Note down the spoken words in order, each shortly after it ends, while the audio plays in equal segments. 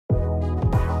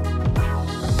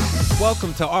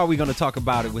Welcome to Are We Gonna Talk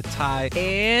About It with Ty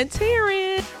and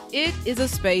Taryn. It is a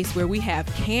space where we have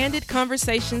candid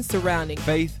conversations surrounding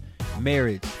faith,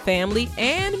 marriage, family,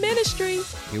 and ministry.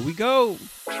 Here we go.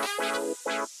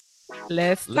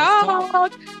 Let's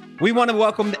talk. We want to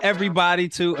welcome everybody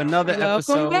to another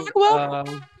episode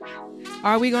of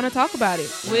Are We Gonna Talk About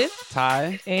It with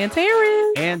Ty and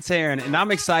Taryn. And I'm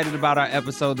excited about our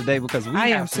episode today because we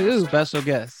have some special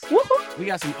guests. Woo-hoo. We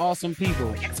got some awesome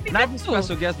people. Not just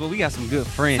special guests, but we got some good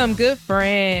friends. Some good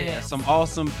friends. Yeah, some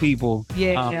awesome people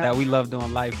that we love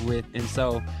doing life with. And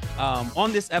so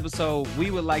on this episode, we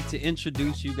would like to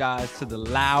introduce you guys to the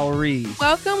Lowrys.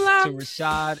 Welcome, Lowry. To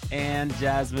Rashad and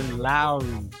Jasmine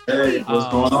Lowry. Hey,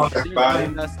 what's going on,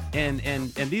 everybody?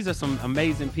 And these are some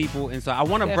amazing people. And so I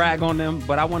want to brag on them,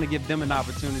 but I want to give them an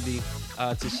opportunity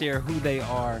to share who they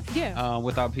are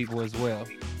with our people as well.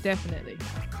 Definitely.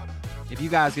 If you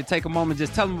guys could take a moment,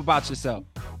 just tell them about yourself.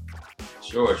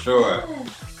 Sure.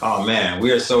 Oh, man,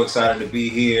 we are so excited to be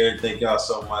here. Thank y'all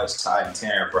so much, Ty and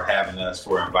Taryn, for having us,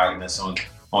 for inviting us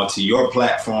onto your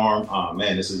platform. Oh,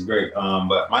 man, this is great.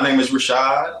 But my name is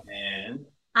Rashad, and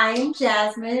I am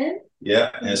Jasmine.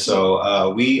 Yeah, and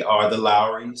so we are the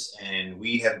Lowrys, and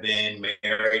we have been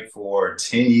married for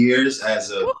 10 years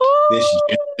as of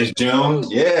this June.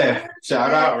 Yeah,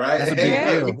 shout out, right? That's a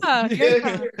big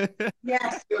deal.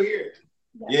 Yeah, still here.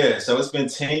 Yeah, so it's been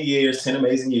 10 years, 10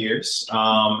 amazing years,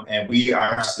 and we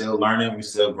are still learning, we're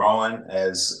still growing,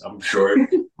 as I'm sure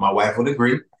my wife would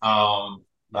agree.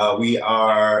 We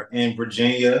are in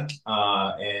Virginia,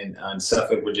 in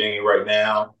Suffolk, Virginia right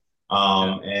now,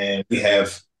 and we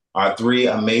have our 3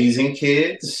 amazing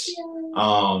kids.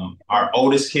 Our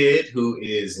oldest kid, who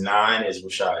is 9, is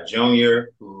Rashad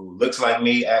Jr., who looks like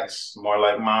me, acts more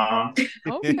like mom.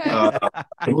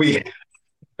 Okay.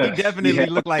 He definitely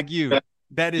look like you.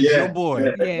 That is your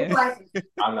boy. Yeah.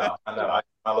 I know.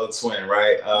 My little twin,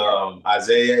 right?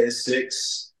 Isaiah is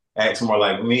 6, acts more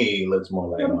like me, looks more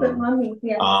like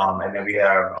mom. And then we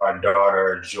have our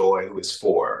daughter, Joy, who is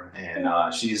 4.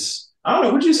 And she's, I don't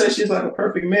know, would you say she's like a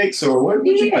perfect mix, or what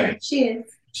do you think? She is.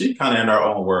 She's kind of in her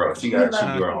own world. She do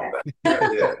her own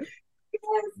thing.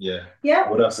 Yeah.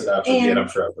 What else did I forget? I'm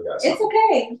sure I forgot something. It's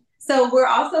okay. So we're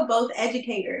also both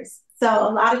educators. So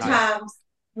a lot of times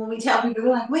when we tell people, we're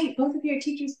like, wait, both of you are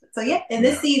teachers. So in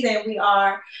this season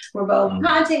we're both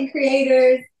content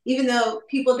creators. Even though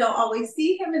people don't always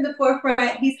see him in the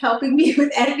forefront, he's helping me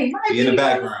with editing my in the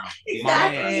background.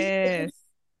 Exactly. Yes.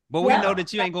 But we know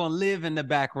that you ain't gonna live in the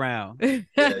background. You're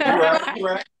right.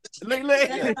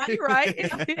 You're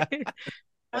right.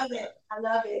 I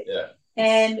love it. Yeah.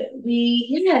 And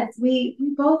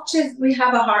we both we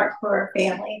have a heart for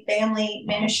family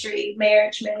ministry,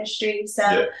 marriage ministry.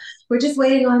 So we're just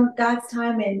waiting on God's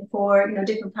timing for,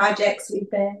 different projects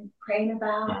we've been praying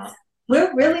about.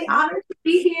 We're really honored to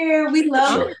be here. We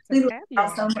love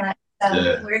y'all so much.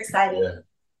 So we're excited. Yeah.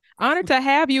 Honored to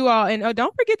have you all. And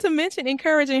don't forget to mention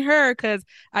encouraging her, because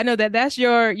I know that's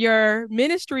your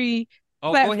ministry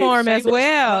platform as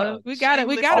well. We gotta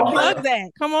plug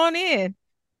that. Come on in.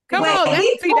 Come on.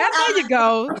 That's how you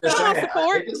go.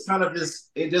 Support.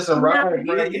 It just arrived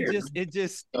right here. It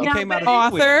just came out of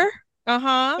author.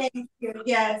 Thank you.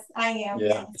 Yes, I am.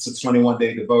 Yeah, it's a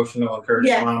 21-day devotional. Encourage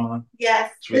Mama.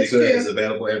 Yes, it's really good. It's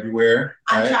available everywhere.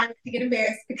 I'm trying to get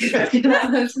embarrassed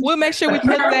because we'll make sure we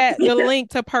put the link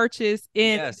to purchase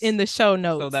in the show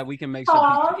notes so that we can make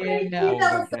sure people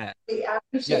know that. I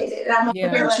appreciate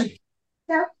it.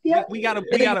 We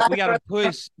gotta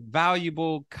push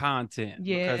valuable content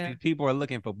because people are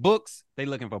looking for books, they're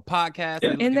looking for podcasts,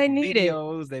 and they need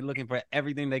videos, they're looking for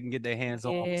everything they can get their hands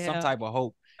on, some type of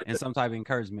hope and some type of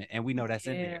encouragement, and we know that's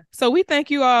in there. So we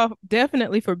thank you all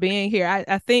definitely for being here.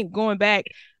 I think going back,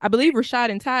 I believe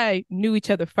Rashad and Ty knew each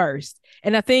other first,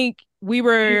 and I think we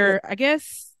were, I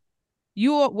guess. We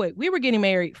were getting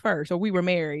married first, or we were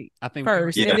married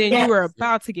first, and then you were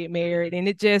about to get married, and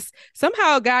it just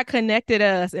somehow God connected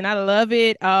us, and I love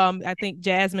it. I think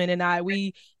Jasmine and I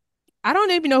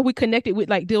don't even know if we connected with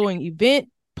like doing event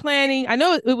planning. I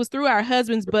know it was through our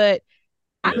husbands, but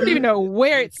I don't even know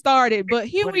where it started, but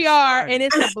here we are, and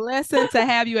it's a blessing to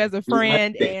have you as a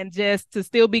friend and just to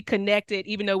still be connected,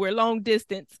 even though we're long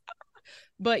distance.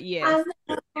 But we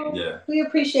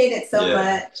appreciate it so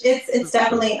much. It's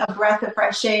definitely a breath of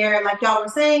fresh air, like y'all were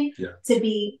saying, to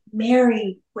be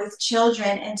married with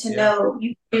children and to know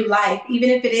you do life, even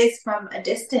if it is from a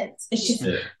distance. It's just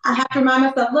I have to remind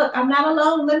myself, look, I'm not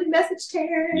alone. Let me message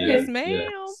Taryn. Yes, ma'am.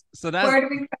 So that's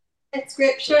word of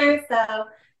scripture. So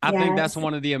I think that's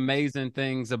one of the amazing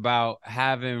things about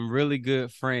having really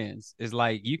good friends is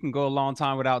like you can go a long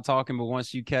time without talking, but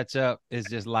once you catch up, it's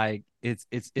just like it's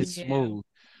smooth.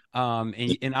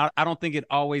 And I don't think it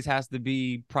always has to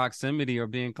be proximity or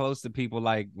being close to people.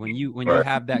 Like when you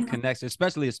have that connection,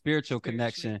 especially a spiritual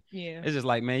connection, it's just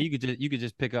like, man, you could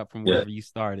just pick up from wherever you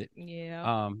started.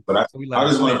 But I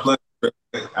just want to plug.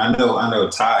 I know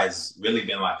Ty's really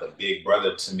been like a big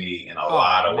brother to me in a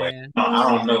lot of ways.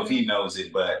 I don't know if he knows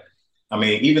it, but I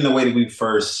mean, even the way that we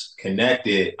first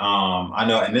connected, I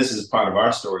know, and this is part of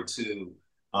our story too.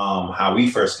 How we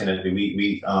first connected,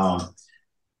 we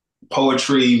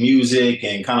poetry, music,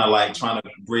 and kind of like trying to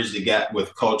bridge the gap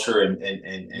with culture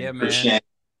and Christianity.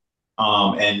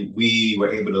 And we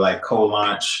were able to like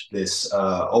co-launch this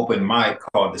open mic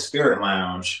called the Spirit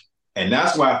Lounge. And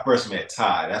that's why I first met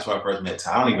Ty.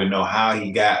 I don't even know how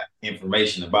he got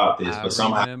information about this, but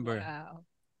somehow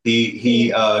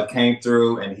he came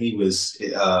through and he was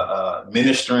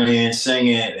ministering,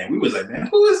 singing, and we was like, man,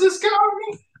 who is this guy?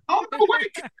 I don't know where he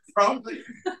came from.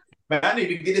 Man, I need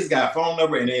to get this guy phone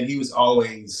number. And then he was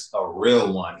always a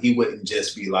real one. He wouldn't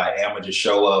just be like, hey, I'm gonna just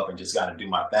show up and just gotta do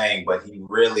my thing. But he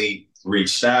really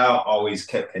reached out, always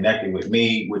kept connecting with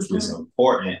me, which was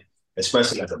important,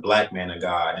 especially as a Black man of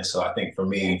God. And so I think for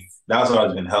me, that's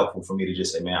always been helpful for me to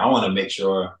just say, man, I want to make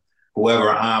sure whoever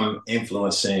I'm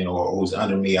influencing or who's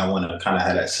under me, I want to kind of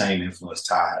have that same influence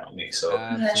Ty had on me. So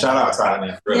shout out Ty,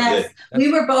 man. Yes, we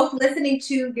were both listening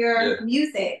to your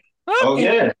music. Oh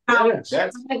yeah, I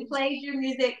played your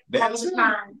music all the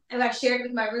time, and I shared it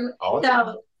with my roommate.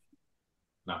 So,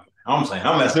 no, I'm saying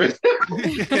I'm messing with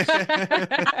you.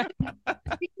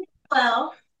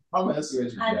 Well, I'm messing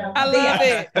with you. I know. I love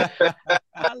it.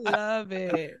 I love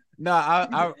it. No,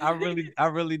 I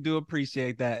really do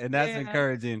appreciate that, and that's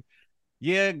encouraging.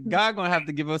 Yeah, God gonna have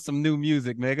to give us some new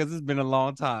music, man, because it's been a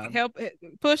long time. Help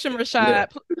push him,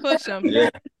 Rashad. Push him.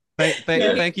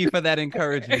 Thank you for that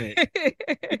encouragement.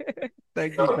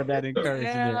 Thank you for that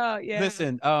encouragement.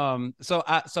 Listen,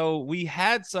 so we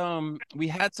had some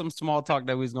small talk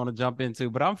that we was going to jump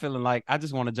into, but I'm feeling like I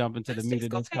just want to jump into the meat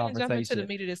of this conversation.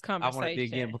 I want to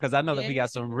dig in because I know that we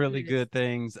got some really good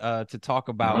things to talk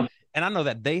about, and I know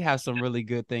that they have some really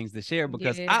good things to share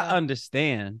because I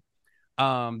understand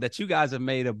that you guys have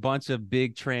made a bunch of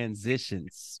big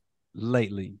transitions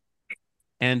lately,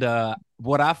 and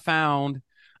what I found.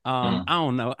 I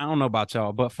don't know about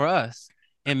y'all, but for us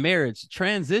in marriage,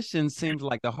 transition seems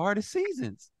like the hardest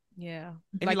seasons. Yeah.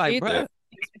 And bro,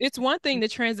 it's one thing to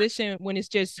transition when it's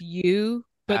just you,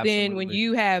 but then when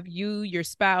you have your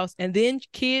spouse, and then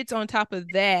kids on top of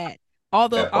that,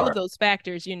 all of those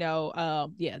factors,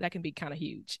 that can be kind of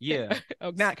huge. Yeah.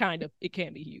 Not kind of, it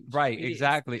can be huge. Right,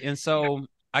 exactly. And so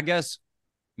I guess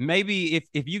maybe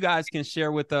if you guys can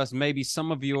share with us maybe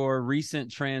some of your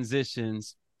recent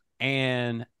transitions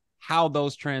and how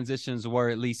those transitions were,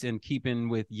 at least in keeping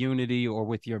with unity or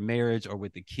with your marriage or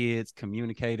with the kids,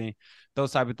 communicating,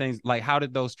 those type of things. Like, how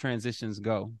did those transitions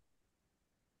go?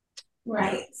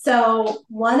 Right. So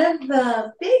one of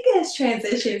the biggest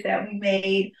transitions that we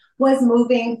made was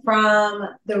moving from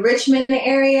the Richmond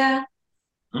area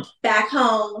back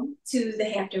home to the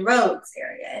Hampton Roads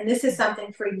area. And this is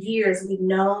something for years we've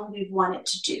known we've wanted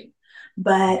to do.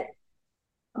 But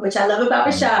which I love about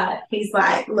Rashad. He's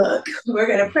like, look, we're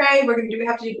going to pray. We're going to do what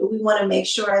we have to do, but we want to make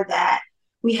sure that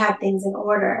we have things in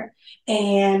order.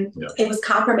 And it was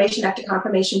confirmation after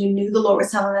confirmation. We knew the Lord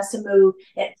was telling us to move.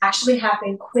 It actually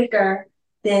happened quicker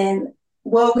than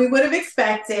what we would have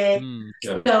expected.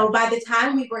 So by the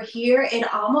time we were here,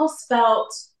 it almost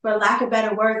felt, for lack of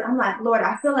better words, I'm like, Lord,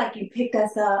 I feel like you picked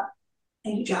us up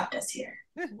and you dropped us here.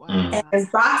 Wow. And there's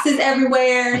boxes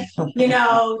everywhere.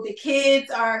 The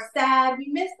kids are sad. We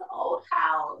miss the old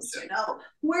house.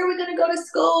 Where are we going to go to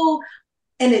school?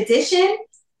 In addition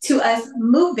to us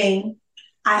moving,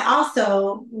 I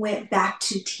also went back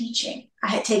to teaching. I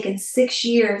had taken 6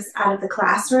 years out of the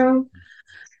classroom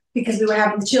because we were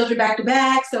having the children back to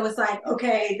back. So it's like,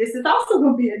 okay, this is also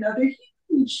going to be another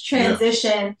huge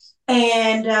transition.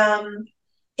 And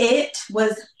it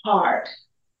was hard.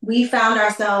 We found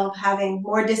ourselves having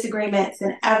more disagreements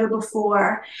than ever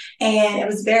before. And it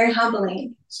was very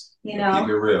humbling, Keep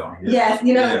it real. Yes,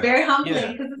 very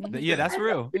humbling. Yeah, that's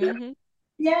real. Mm-hmm.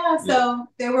 Yeah, so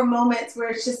there were moments where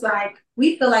it's just like,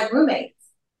 we feel like roommates.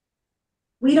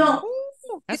 We don't.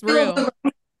 That's real.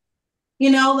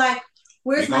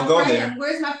 Where's my friend?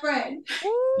 Where's my friend?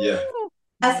 Yeah.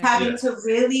 Us having to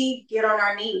really get on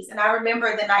our knees. And I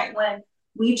remember the night when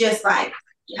we just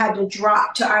had to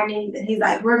drop to our knees, and he's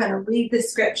like, we're going to read the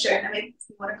scripture, and it makes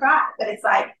me want to cry. But it's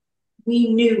like,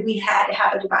 we knew we had to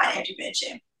have a divine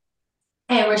intervention.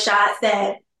 And Rashad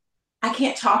said, I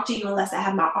can't talk to you unless I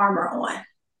have my armor on.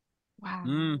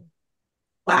 Wow.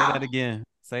 Wow.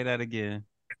 Say that again.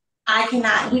 I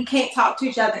cannot. We can't talk to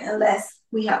each other unless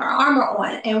we have our armor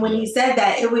on. And when he said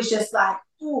that, it was just like,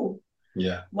 oh,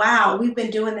 wow, we've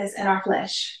been doing this in our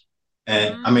flesh.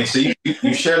 And I mean, so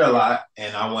you shared a lot,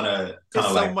 and I want to kind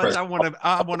of like much I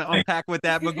want to unpack with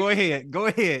that, but go ahead.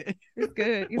 It's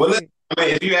good. Well, I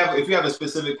mean, if you have a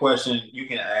specific question, you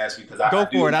can ask because go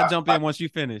for it. I'll jump in once you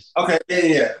finish. Okay,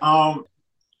 yeah.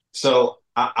 So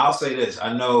I'll say this.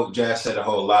 I know Jazz said a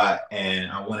whole lot,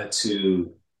 and I wanted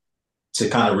to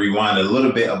kind of rewind a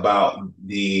little bit about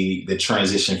the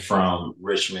transition from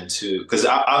Richmond to, because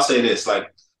I'll say this,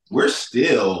 like, we're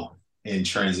still in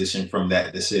transition from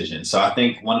that decision. So I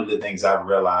think one of the things I've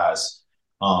realized,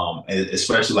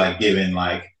 especially like given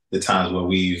like the times where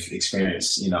we've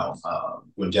experienced,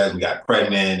 when Jasmine got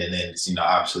pregnant, and then,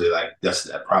 obviously like that's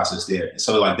that process there. And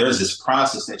so like there's this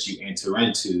process that you enter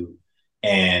into,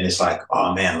 and it's like,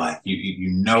 oh man, like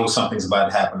you know something's about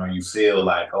to happen, or you feel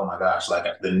like, oh my gosh, like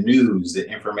the news, the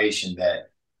information that,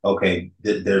 okay,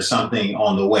 there's something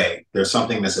on the way. There's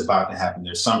something that's about to happen.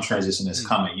 There's some transition that's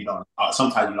coming.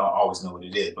 Sometimes you don't always know what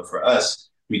it is. But for us,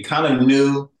 we kind of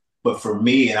knew. But for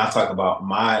me, and I'll talk about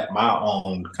my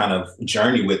own kind of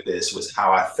journey with this, was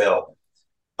how I felt.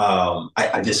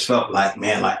 I just felt like,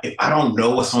 man, like if I don't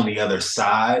know what's on the other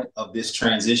side of this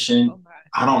transition,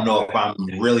 I don't know if I'm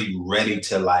really ready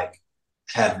to like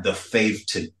have the faith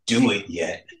to do it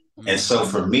yet. And so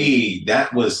for me,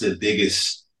 that was the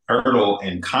biggest hurdle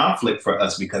and conflict for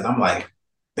us, because I'm like,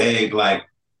 babe, like,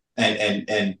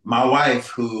 and my wife,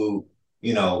 who,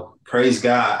 praise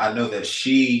God, I know that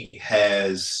she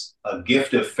has a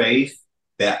gift of faith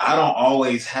that I don't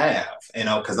always have,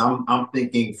 because I'm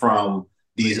thinking from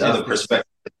these other perspectives,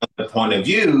 the point of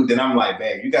view, then I'm like,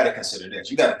 babe, you got to consider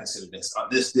this. You got to consider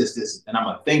this, this. And I'm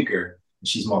a thinker, and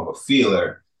she's more of a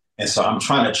feeler. And so I'm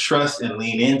trying to trust and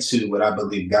lean into what I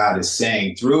believe God is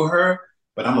saying through her.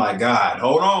 But I'm like, God,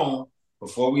 hold on.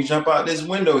 Before we jump out this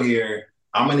window here,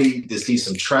 I'm going to need to see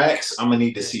some tracks. I'm going to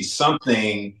need to see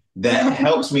something that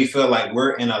helps me feel like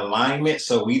we're in alignment,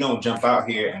 so we don't jump out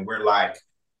here and we're like,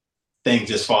 things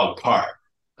just fall apart.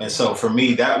 And so for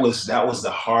me, that was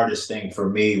the hardest thing for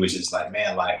me, which is like,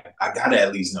 man, like I got to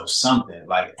at least know something.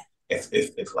 Like if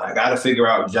I got to figure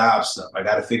out job stuff, I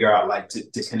got to figure out like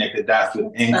to connect the dots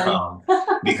with income,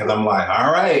 because I'm like,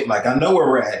 all right, like I know where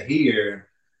we're at here.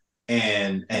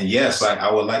 And yes, like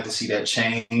I would like to see that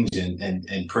change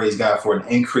and praise God for an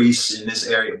increase in this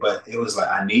area. But it was like,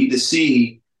 I need to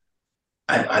see,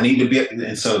 I need to be.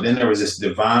 And so then there was this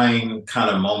divine kind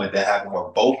of moment that happened where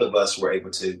both of us were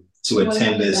able to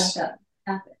attend this.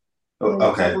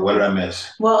 Okay, what did I miss?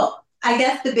 Well, I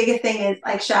guess the biggest thing is,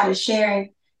 like Shad is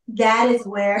sharing, that is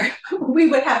where we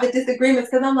would have the disagreements,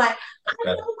 because I'm like, I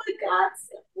know what God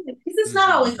said. Because it's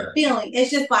not always a feeling.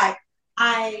 It's just like,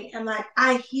 I am like,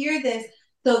 I hear this.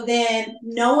 So then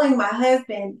knowing my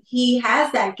husband, he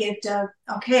has that gift of,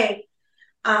 okay,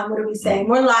 what do we say?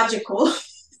 More logical.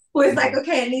 Where it's like,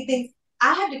 okay, I need things.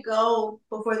 I had to go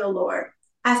before the Lord.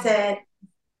 I said,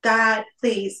 God,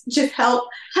 please just help.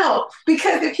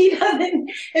 Because if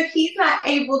he's not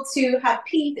able to have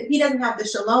peace, if he doesn't have the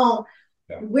shalom,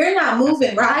 we're not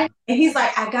moving, right? And he's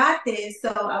like, I got this. So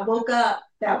I woke up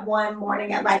that one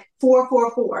morning at like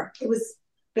 4:44. It was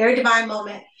very divine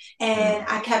moment. And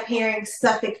I kept hearing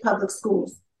Suffolk Public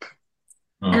Schools.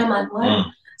 And I'm like, what?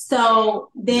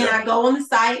 So then I go on the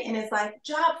site and it's like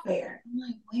job fair. I'm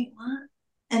like, wait, what?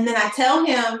 And then I tell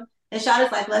him, and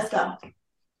Shada's like, let's go.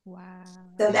 Wow.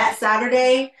 So that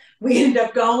Saturday, we ended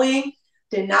up going,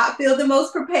 did not feel the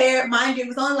most prepared. Mind you, it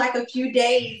was only like a few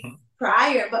days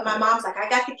prior, but my mom's like, I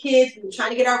got the kids. We were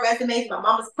trying to get our resumes. My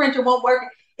mama's printer won't work.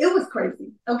 It was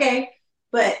crazy. Okay.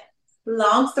 But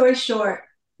long story short,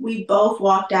 we both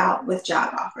walked out with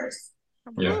job offers.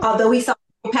 Yeah. Although we saw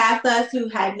people past us who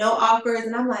had no offers,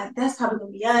 and I'm like, that's probably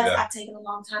gonna be us. I've taken a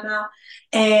long time out.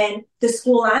 And the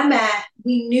school I'm at,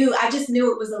 I just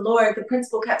knew it was the Lord. The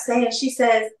principal kept saying, she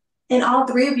says, and all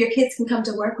three of your kids can come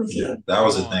to work with you. That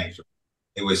was the thing.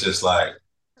 It was just like,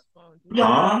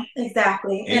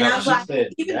 exactly. And I was like,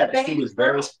 she was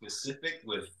very specific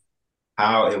with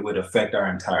how it would affect our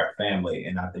entire family.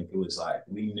 And I think it was like,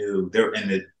 we knew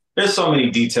there's so many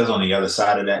details on the other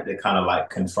side of that kind of like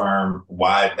confirm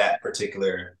why that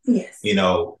particular,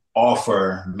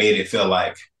 offer made it feel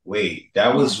like, wait,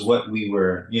 that was what we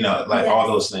were, all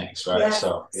those things, right? Yes.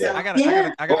 So I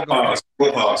gotta go.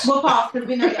 We'll pause because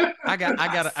we know. I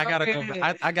gotta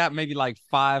go. I got maybe like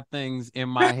 5 things in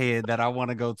my head that I want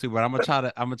to go to, but I'm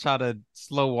gonna try to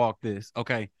slow walk this.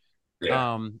 Okay.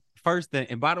 Yeah. First thing,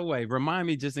 and by the way, remind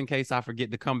me just in case I forget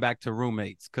to come back to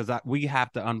roommates, because we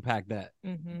have to unpack that.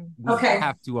 Mm-hmm. We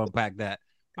have to unpack that.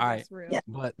 All right.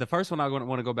 But the first one I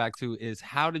want to go back to is,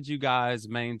 how did you guys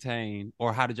maintain,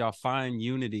 or how did y'all find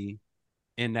unity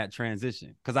in that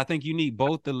transition? Because I think you need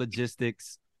both the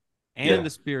logistics and the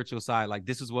spiritual side. Like,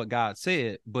 this is what God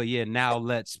said, but now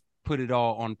let's put it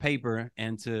all on paper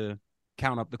and to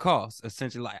count up the costs.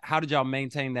 Essentially, like, how did y'all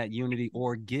maintain that unity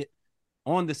or get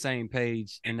on the same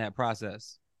page in that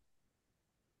process?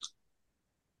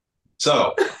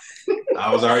 So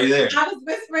I was already there. I was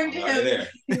whispering to him.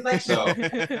 He was like, so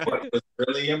what was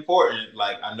really important,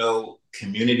 like, I know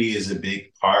community is a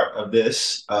big part of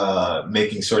this,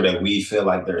 making sure that we feel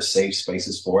like there are safe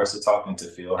spaces for us to talk and to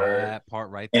feel heard. That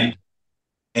part right there.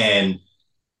 And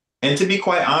to be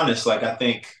quite honest, like, I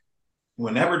think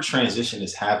whenever transition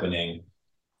is happening,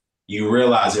 you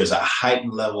realize there's a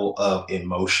heightened level of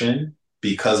emotion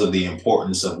because of the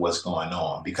importance of what's going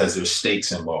on, because there's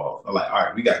stakes involved. Like, all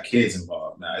right, we got kids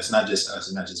involved now. It's not just us,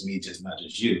 it's not just me, just not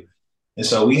just you. And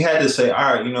so we had to say,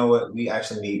 all right, you know what? We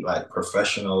actually need like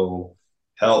professional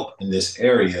help in this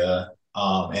area,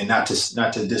 and not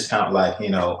to discount, like,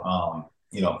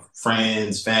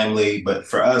 friends, family. But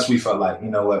for us, we felt like, you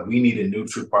know what? We need a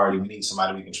neutral party. We need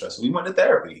somebody we can trust. So we went to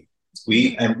therapy.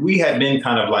 We had been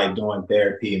kind of like doing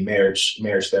therapy and marriage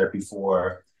therapy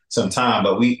for some time,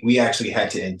 but we actually had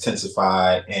to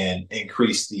intensify and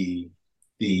increase the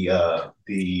amount,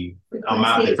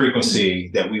 the frequency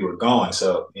that we were going.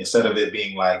 So instead of it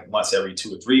being like once every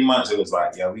 2 or 3 months, it was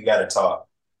like, we got to talk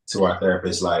to our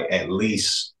therapist like at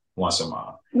least once a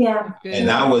month. Yeah. And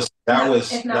that was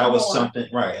something,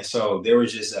 right? And so there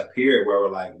was just a period where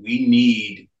we're like, we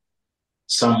need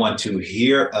someone to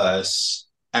hear us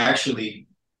actually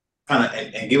kind of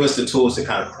and give us the tools to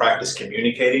kind of practice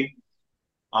communicating.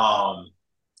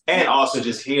 And also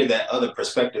just hear that other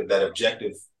perspective, that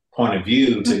objective point of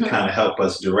view, to kind of help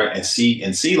us direct and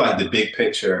see like the big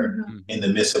picture in the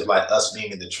midst of like us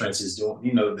being in the trenches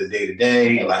doing, the day to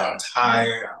day. Like, I'm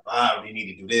tired. We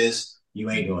need to do this. You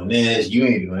ain't doing this. You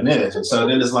ain't doing this. And so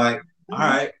then it's like, all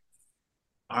right,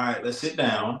 let's sit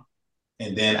down,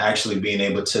 and then actually being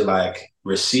able to like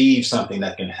receive something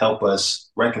that can help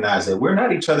us recognize that we're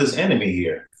not each other's enemy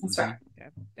here. That's right.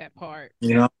 That part.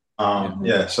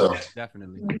 So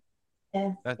definitely.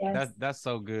 That's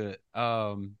so good.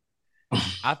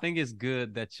 I think it's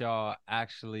good that y'all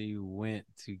actually went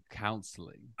to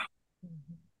counseling.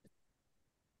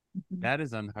 That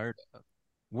is unheard of.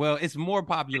 Well, it's more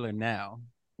popular now.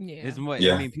 Yeah. It's more,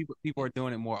 I mean, people are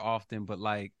doing it more often, but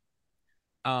like,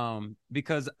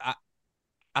 because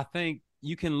I think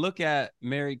you can look at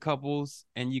married couples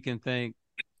and you can think,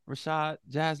 Rashad,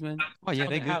 Jasmine, oh yeah,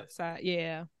 they good. Outside,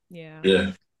 yeah.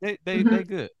 They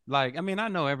good. Like, I mean, I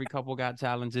know every couple got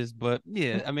challenges, but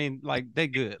I mean, like, they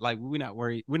good. Like, we're not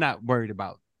worried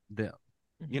about them.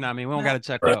 You know what I mean? We don't got to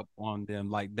check up on them.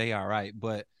 Like, they all right.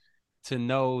 But to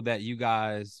know that you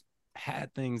guys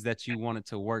had things that you wanted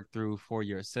to work through for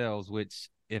yourselves, which,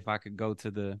 if I could go to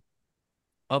the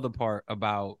other part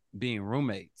about being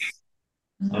roommates,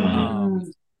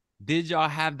 did y'all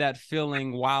have that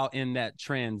feeling while in that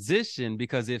transition?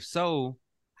 Because if so,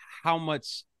 how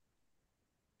much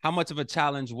of a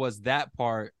challenge was that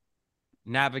part,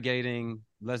 navigating,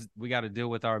 we got to deal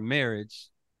with our marriage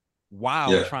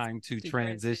while trying to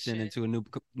transition into a new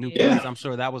place? I'm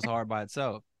sure that was hard by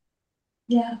itself.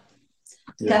 Yeah,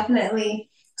 definitely.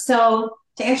 So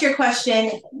to answer your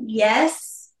question,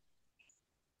 yes.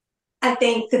 I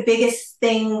think the biggest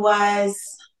thing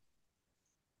was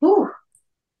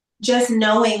just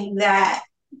knowing that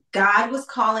God was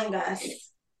calling us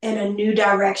in a new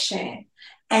direction.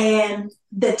 And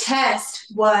the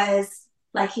test was,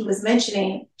 like he was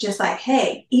mentioning, just like,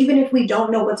 hey, even if we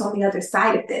don't know what's on the other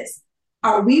side of this,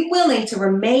 are we willing to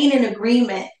remain in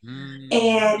agreement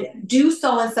and do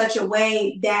so in such a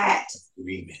way that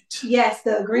yes,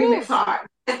 the agreement part.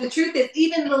 And the truth is,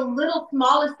 even the little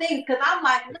smallest things, because I'm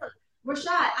like, look,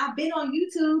 Rashad, I've been on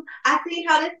YouTube. I see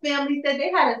how this family said they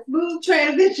had a smooth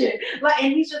transition. Like,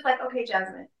 and he's just like, okay,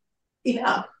 Jasmine.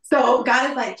 So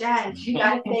God is like, Jazz, you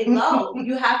gotta stay low.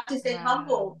 You have to stay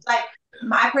humble. Like,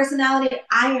 my personality,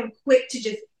 I am quick to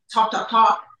just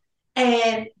talk.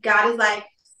 And God is like,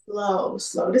 slow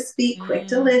to speak, quick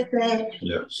to listen.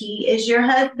 Yeah. He is your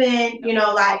husband,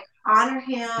 like, honor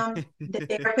him. The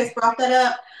therapist brought that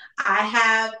up. I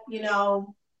have,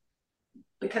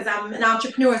 because I'm an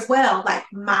entrepreneur as well, like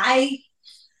I'm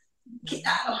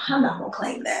not gonna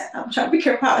claim that. I'm trying to be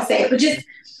careful how I say it, but just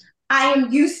I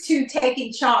am used to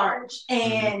taking charge,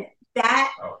 and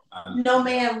that no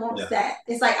man wants that.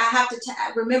 It's like I have to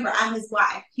remember I'm his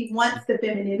wife. He wants the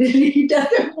femininity. He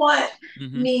doesn't want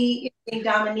me being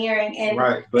domineering. And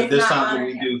right, but there's something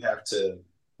we do have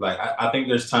Like, I think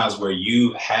there's times where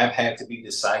you have had to be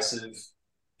decisive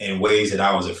in ways that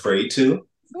I was afraid to.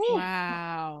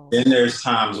 Wow. Then there's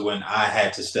times when I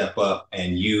had to step up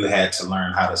and you had to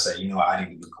learn how to say, you know, I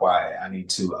need to be quiet. I need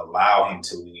to allow him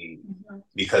to lead.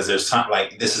 Because there's time,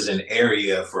 like, this is an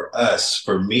area for us,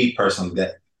 for me personally,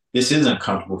 that this isn't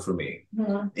comfortable for me.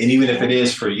 And even if it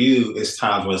is for you, it's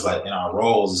times when it's like in our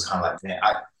roles, it's kind of like, man,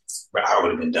 I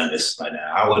would have been done this by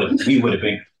now. We would have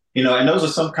been, you know, and those are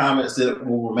some comments that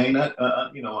will remain,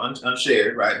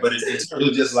 unshared, right? But it's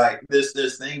really just like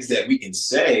there's things that we can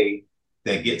say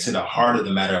that get to the heart of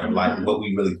the matter of like what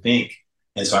we really think.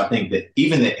 And so I think that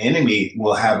even the enemy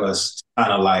will have us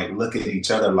kind of like look at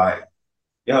each other like,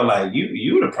 yo, like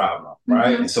you the problem,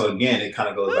 right? And so again, it kind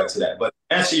of goes back to that. But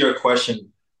to answer your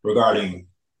question regarding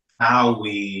how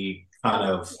we kind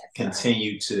of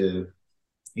continue to,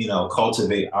 you know,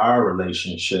 cultivate our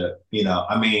relationship, you know,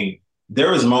 I mean,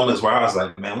 there was moments where I was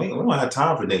like, man, we don't have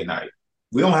time for date night.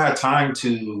 We don't have time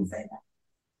to,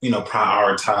 you know,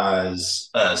 prioritize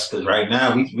us, because right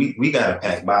now we got to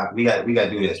pack box. We got to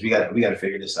do this. We got to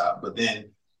figure this out. But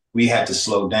then we had to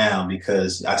slow down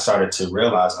because I started to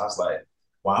realize, I was like,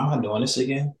 why am I doing this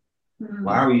again?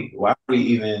 Why are we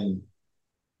even,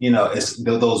 you know, it's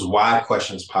those why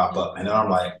questions pop up. And then I'm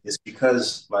like, it's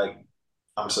because like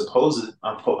we're supposed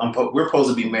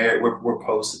to be married. We're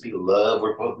supposed to be loved.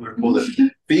 We're supposed to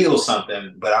feel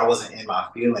something, but I wasn't in my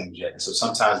feelings yet. And so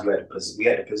sometimes we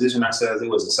had to position ourselves. It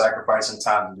was a sacrifice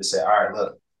time to just say, all right,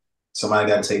 look, somebody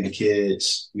got to take the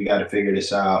kids. We got to figure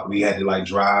this out. We had to like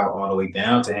drive all the way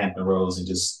down to Hampton Roads and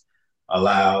just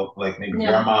allow like maybe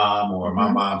your mom or my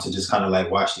mom to just kind of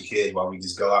like watch the kids while we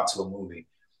just go out to a movie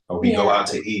or we go out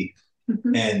to eat.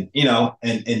 And, you know,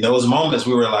 and in those moments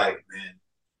we were like, man,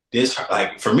 this,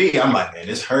 like, for me, I'm like, man,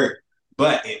 this hurt,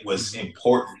 but it was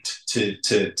important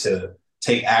to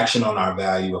take action on our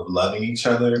value of loving each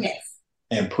other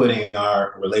and putting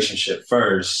our relationship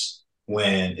first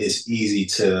when it's easy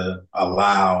to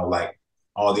allow like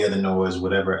all the other noise,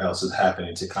 whatever else is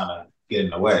happening, to kind of get in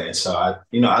the way. And so I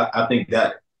think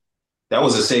that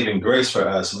was a saving grace for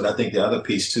us. But I think the other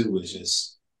piece too was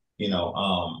just, you know,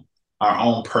 our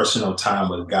own personal time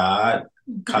with God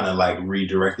kind of like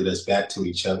redirected us back to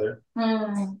each other.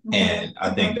 And I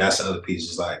think that's the other piece,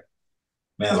 is like,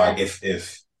 man, like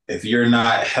if you're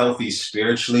not healthy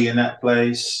spiritually in that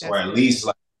place, or at least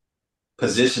like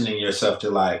positioning yourself to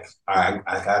like, I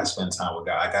gotta spend time with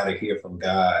God. I gotta hear from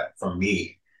God, from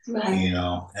me. You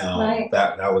know,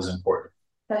 that was important.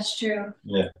 That's true.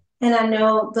 Yeah. And I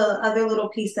know the other little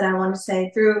piece that I want to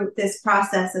say, through this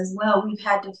process as well, we've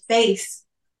had to face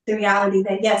the reality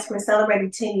that, yes, we're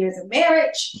celebrating 10 years of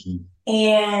marriage.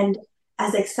 And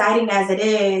as exciting as it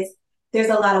is, there's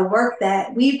a lot of work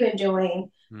that we've been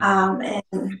doing. And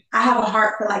I have a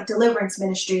heart for like deliverance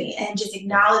ministry and just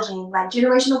acknowledging like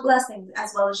generational blessings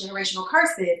as well as generational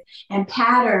curses and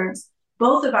patterns.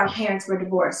 Both of our parents were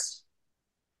divorced.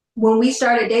 When we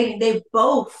started dating, they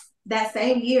both that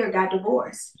same year got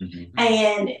divorced.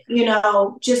 And, you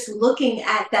know, just looking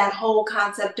at that whole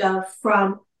concept of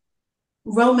from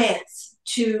romance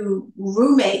to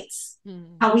roommates,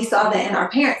 how we saw that in our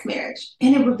parents' marriage.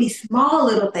 And it would be small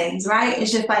little things, right?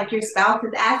 It's just like your spouse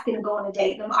is asking to go on a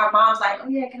date. And our mom's like, oh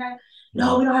yeah, can I?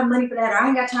 No, we don't have money for that, or I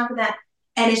ain't got time for that.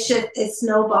 And it's just, it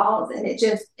snowballs and it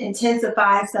just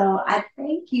intensifies. So I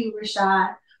thank you,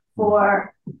 Rashad,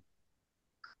 for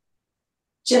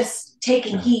just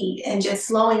taking heed and just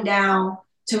slowing down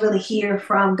to really hear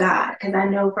from God. Because I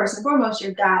know first and foremost,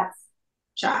 you're God's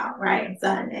child, right?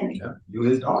 Son. And you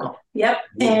his daughter. Yep.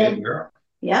 You and baby girl.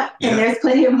 Yep. And there's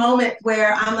plenty of moments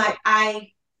where I'm like,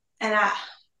 I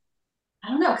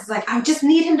don't know, because like I just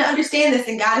need him to understand this.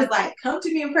 And God is like, come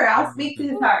to me in prayer. I'll speak to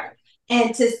his heart.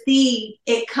 And to see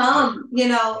it come, you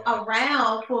know,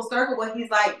 around full circle where he's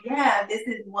like, yeah, this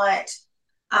is what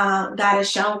God has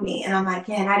shown me. And I'm like,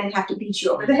 yeah, and I didn't have to beat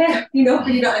you over the head, you know, for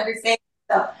you to understand.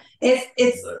 So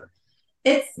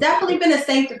it's definitely been a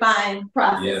sanctifying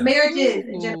process. Marriage is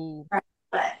in general,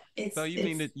 but it's. So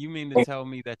you mean to tell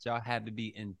me that y'all had to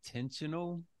be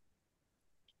intentional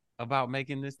about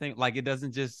making this thing? Like it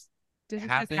doesn't just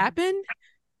happen?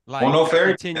 Like no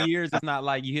fairy 10 years, it's not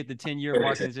like you hit the 10-year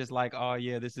mark and it's just like, oh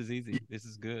yeah, this is easy. This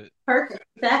is good. Perfect.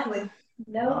 Exactly.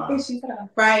 No issues at all.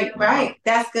 Right.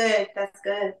 That's good.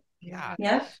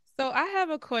 Yeah. So I have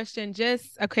a question,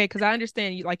 because I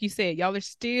understand you, like you said, y'all are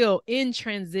still in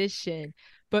transition,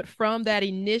 but from that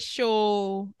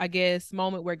initial, I guess,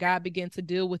 moment where God began to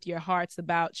deal with your hearts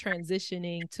about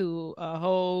transitioning to a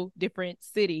whole different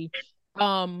city,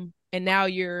 and now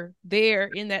you're there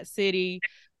in that city,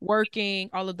 working,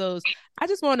 all of those. I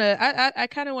just want to, I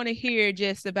kind of want to hear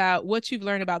just about what you've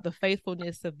learned about the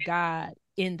faithfulness of God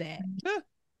in that.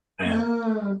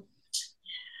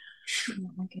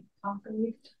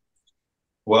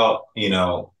 Well,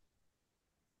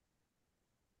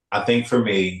 I think for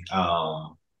me,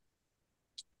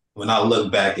 when I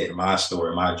look back at my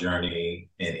story, my journey,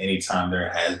 and anytime there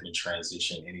has been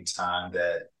transition, anytime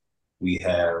that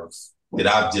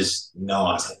I've just known,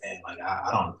 I was like, man, like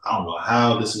I don't know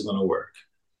how this is gonna work.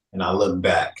 And I look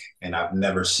back and I've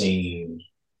never seen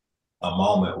a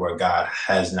moment where God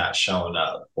has not shown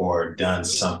up or done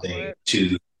something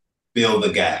to fill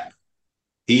the gap.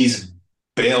 He's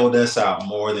bailed us out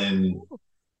more than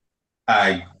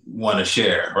I want to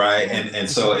share, right? And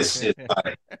so it's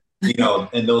like,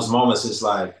 in those moments, it's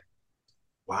like,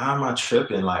 why am I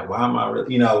tripping? Like, why am I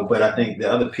really, but I think the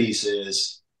other piece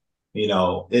is,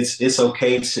 it's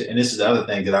okay to, and this is the other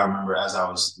thing that I remember as I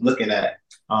was looking at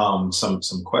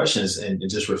some questions and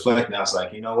just reflecting, I was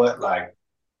like, you know what? Like,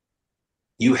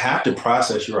 you have to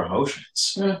process your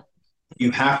emotions. Mm.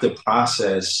 You have to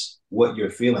process what you're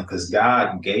feeling because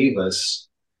God gave us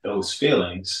those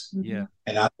feelings. Yeah.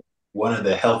 And one of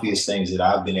the healthiest things that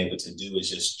I've been able to do is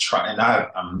just try, and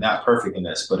I'm not perfect in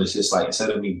this, but it's just like, instead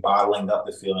of me bottling up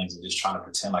the feelings and just trying to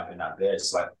pretend like they're not there,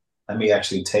 it's like, let me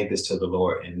actually take this to the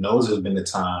Lord. And those have been the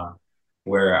time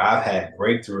where I've had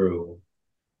breakthrough.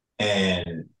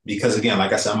 And because again,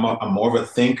 like I said, I'm more of a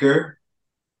thinker,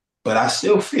 but I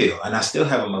still feel, and I still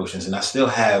have emotions, and I still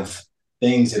have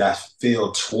things that I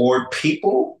feel toward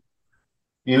people.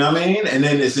 You know what I mean? And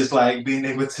then it's just like being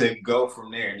able to go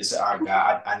from there and just say, all right,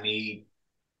 God, I need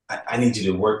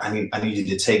you to work. I need you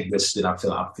to take this that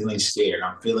I'm feeling scared.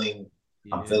 I'm feeling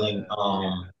disappointed.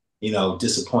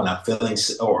 I'm feeling,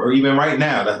 or even right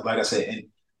now, like I said, and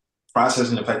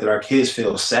processing the fact that our kids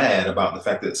feel sad about the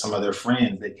fact that some of their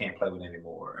friends they can't play with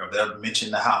anymore, or they'll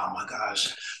mention the house. Oh my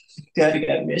gosh, Daddy,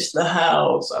 I missed the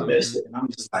house. I missed it. And I'm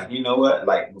just like, you know what?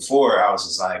 Like before I was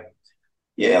just like,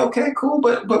 yeah, okay, cool,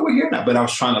 but we're here now. But I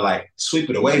was trying to like sweep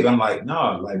it away. But I'm like,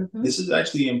 no, like this is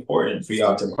actually important for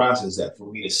y'all to process that, for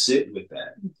me to sit with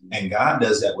that. And God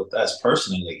does that with us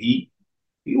personally.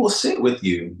 He will sit with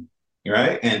you,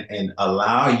 right? And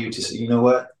allow you to say, you know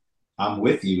what? I'm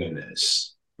with you in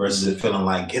this. Versus it feeling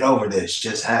like, get over this,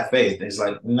 just have faith. It's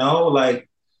like, no, like,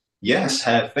 yes,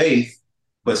 have faith,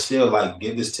 but still like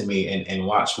give this to me and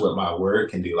watch what my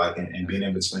word can do, like and being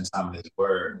able to spend time in his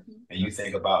word. And you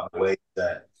think about the way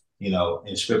that,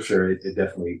 in scripture, it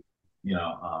definitely,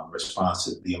 responds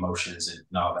to the emotions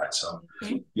and all that. So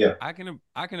yeah. I can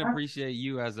appreciate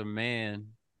you as a man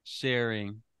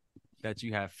sharing that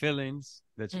you have feelings,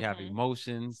 that you have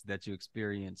emotions, that you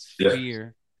experience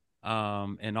fear,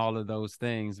 and all of those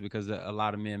things, because a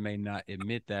lot of men may not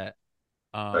admit that.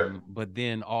 But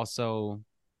then also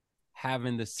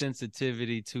having the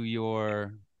sensitivity to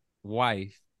your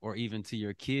wife or even to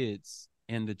your kids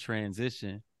in the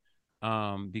transition.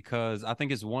 Because I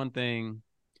think it's one thing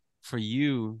for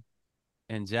you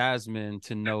and Jasmine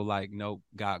to know, like, nope,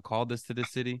 God called us to the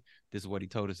city. This is what he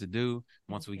told us to do.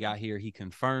 Once we got here, he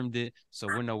confirmed it. So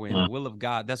we're nowhere in the will of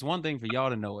God. That's one thing for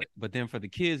y'all to know it. But then for the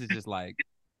kids, it's just like,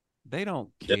 they don't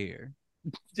care.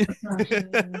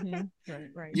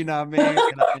 Right. You know what I mean?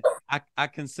 And I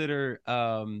consider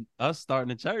us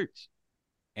starting a church,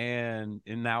 and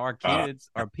now our kids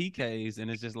are PKs,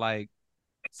 and it's just like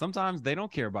sometimes they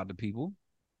don't care about the people.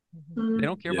 They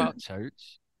don't care about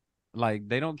church. Like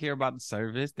they don't care about the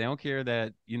service. They don't care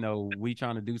that we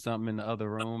trying to do something in the other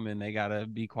room and they gotta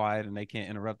be quiet and they can't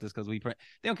interrupt us because we pray.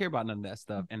 They don't care about none of that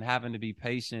stuff, and having to be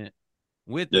patient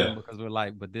with them because we're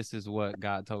like, but this is what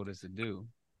God told us to do.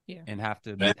 Yeah. And have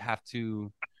to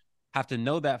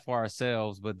know that for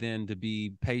ourselves, but then to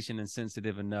be patient and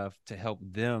sensitive enough to help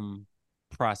them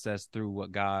process through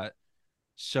what God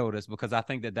showed us, because I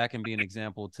think that can be an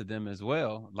example to them as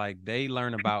well. Like they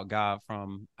learn about God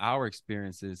from our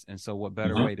experiences, and so what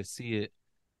better way to see it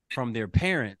from their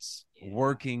parents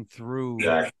working through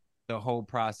the whole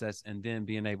process and then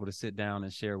being able to sit down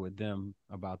and share with them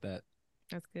about that.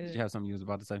 That's good. Did you have something you was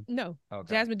about to say? No.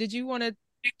 Okay. Jasmine, did you want to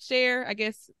share, I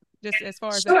guess, just as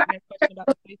far as sure. that question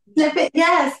about the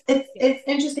yes, it's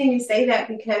interesting you say that,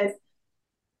 because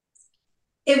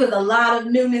it was a lot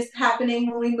of newness happening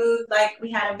when we moved. Like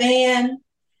we had a van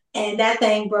and that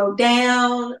thing broke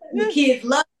down. The kids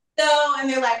loved it though, and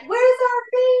they're like, "Where's our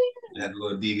van?" That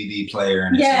little DVD player,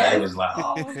 and it was like,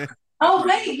 "Oh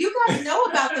wait, you guys know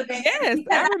about the van?" Yes,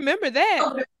 I remember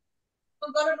that.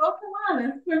 We'll go to North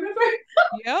Carolina, remember?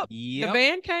 Yep. The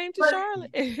van came to Charlotte.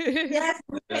 Yes,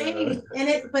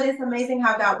 and but it's amazing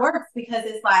how God works, because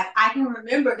it's like I can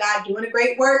remember God doing a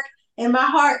great work in my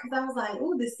heart, because I was like,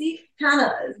 "Ooh, the seat kind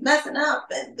of is messing up,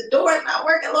 and the door is not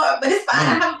working, Lord, but it's fine.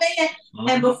 I have a van."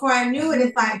 And before I knew it,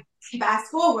 it's like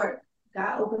fast forward,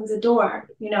 God opens the door,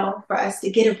 for us to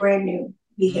get a brand new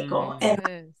vehicle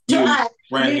and drive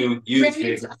brand new used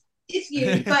vehicle. It's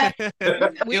used, but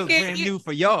it was brand new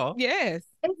for y'all. Yes.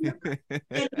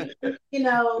 And,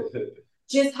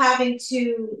 just having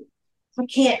to. I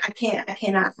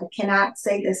cannot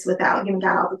say this without giving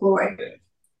God all the glory.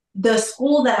 The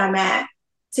school that I'm at,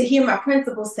 to hear my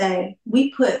principal say,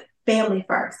 we put family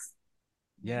first.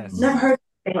 Yes. Never heard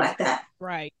anything like that.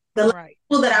 Right. The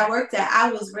school that I worked at,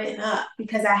 I was written up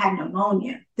because I had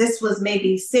pneumonia. This was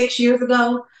maybe 6 years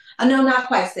ago. No, not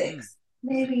quite 6.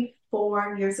 Maybe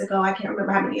 4 years ago. I can't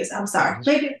remember how many years. I'm sorry.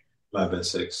 Maybe it might have been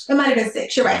 6. It might have been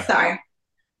 6. You're right. Sorry.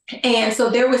 And so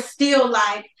there was still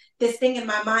like this thing in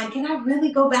my mind. Can I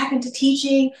really go back into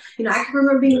teaching? I can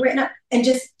remember being written up and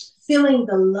just feeling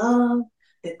the love,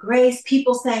 the grace,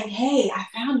 people saying, "Hey, I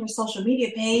found your social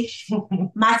media page."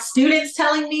 My students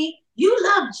telling me, "You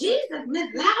love Jesus, Miss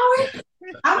Lowry."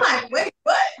 I'm like, "Wait,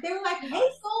 what?" They were like, "Hey,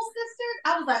 soul sister."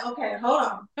 I was like, "Okay, hold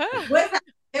on."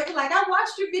 They were like, "I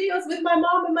watched your videos with my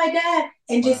mom and my dad,"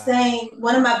 and just saying.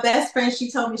 One of my best friends,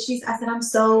 she told me, I said, I'm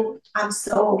so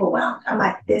overwhelmed. I'm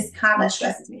like, this kind of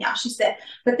stresses me out. She said,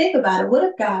 "But think about it. What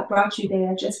if God brought you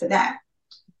there just for that,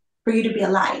 for you to be a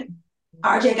light?"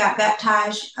 RJ got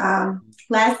baptized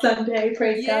last Sunday.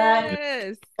 Praise God.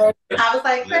 I was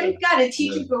like, praise God. And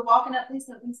teachers were walking up. They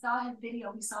said, "We saw his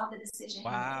video. We saw the decision."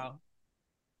 Wow.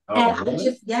 And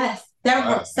really?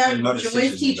 Several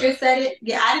Jewish teachers said it.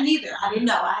 Yeah, I didn't either. I didn't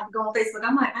know. I had to go on Facebook.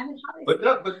 I'm like, I didn't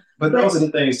know. But those are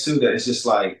the things too that it's just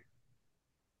like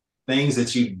things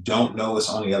that you don't know is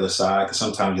on the other side. Because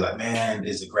sometimes you're like, man,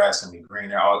 is the grass gonna be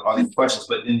greener? All these questions,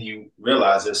 but then you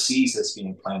realize there's seeds that's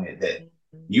being planted that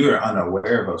you are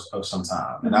unaware of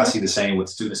sometimes. And I see the same with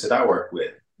students that I work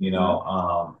with.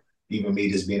 Even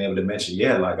me just being able to mention,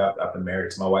 like I've been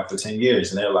married to my wife for 10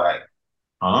 years, and they're like,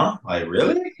 "Huh? Like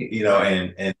really?"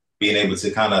 And being able to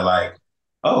kind of like,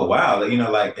 "Oh wow,"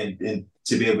 and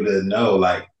to be able to know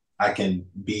like I can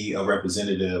be a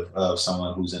representative of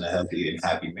someone who's in a healthy and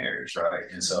happy marriage, right?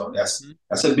 And so that's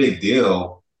a big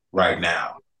deal right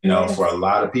now, for a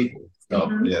lot of people. So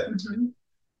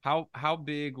How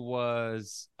big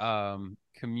was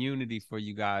community for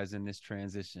you guys in this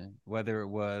transition? Whether it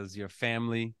was your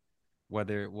family,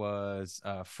 whether it was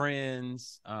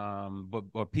friends,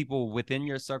 but people within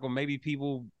your circle, maybe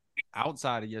people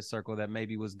outside of your circle that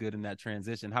maybe was good in that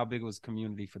transition. How big was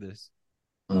community for this?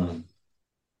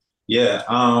 Yeah,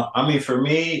 I mean, for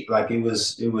me, like it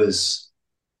was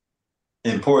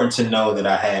important to know that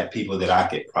I had people that I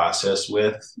could process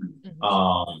with.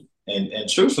 And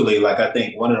truthfully, like I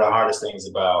think one of the hardest things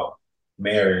about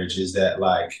marriage is that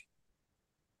like,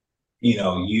 you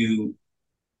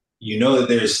know that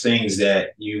there's things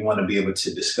that you want to be able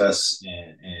to discuss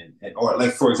and or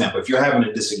like, for example, if you're having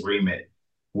a disagreement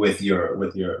with your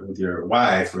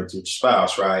wife or with your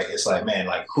spouse, right? It's like, man,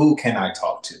 like who can I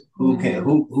talk to?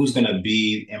 Who's gonna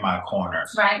be in my corner?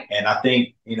 Right. And I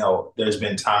think, there's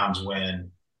been times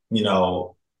when,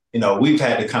 we've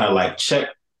had to kind of like check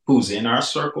who's in our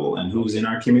circle and who's in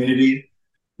our community,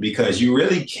 because you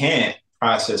really can't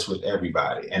process with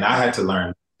everybody. And I had to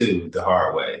learn too the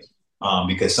hard way.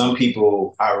 Because some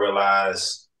people I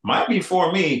realize might be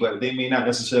for me, but they may not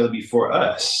necessarily be for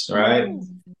us, right?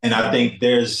 And I think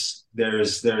there's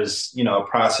a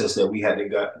process that we had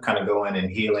to kind of go in and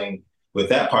healing with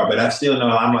that part. But I still know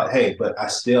I'm like, hey, but I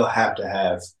still have to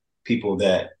have people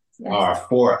that are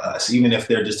for us, even if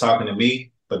they're just talking to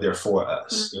me, but they're for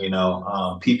us,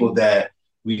 people that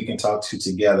we can talk to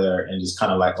together and just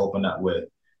kind of like open up with.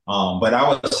 But I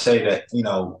would say that,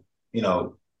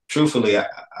 truthfully, I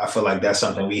feel like that's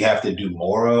something we have to do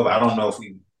more of. I don't know if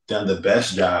we've done the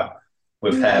best job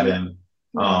with having,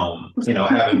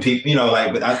 having people,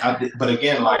 but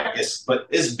again, like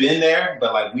it's been there,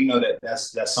 but like, we know that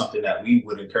that's something that we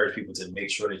would encourage people to make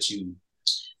sure that you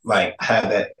like have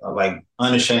that, like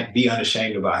be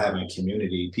unashamed about having a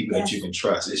community, people that you can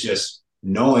trust. It's just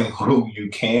knowing who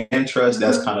you can trust.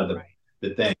 That's kind of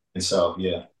the thing. And so,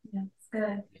 yeah, it's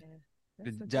good.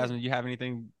 Jasmine, you have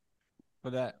anything for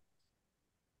that?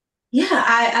 Yeah,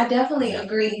 I definitely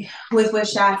agree with what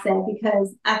Shah said,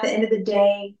 because at the end of the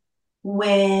day,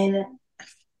 when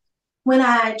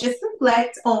I just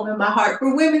reflect on my heart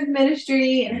for women's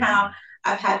ministry and how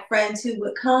I've had friends who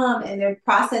would come and they're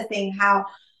processing how,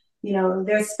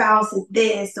 their spouse is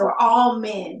this, or all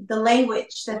men, the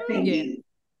language that's being used.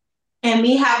 And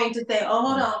me having to say, oh,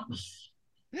 hold on,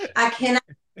 I cannot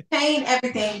entertain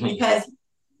everything, because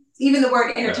even the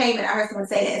word entertainment, I heard someone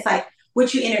say that, it's like,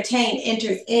 what you entertain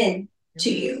enters in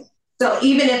to you. So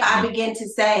even if I begin to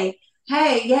say,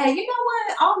 hey, yeah, you know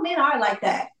what? All men are like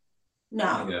that.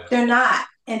 No, they're not.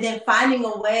 And then finding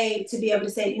a way to be able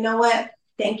to say, you know what?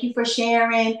 Thank you for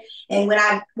sharing. And when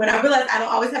I realize I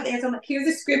don't always have the answer, I'm like, here's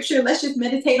a scripture. Let's just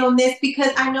meditate on this,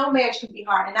 because I know marriage can be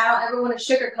hard and I don't ever want to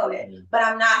sugarcoat it. But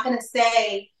I'm not going to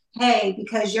say, hey,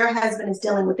 because your husband is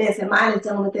dealing with this and mine is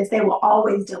dealing with this, they will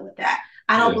always deal with that.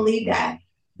 I don't believe that.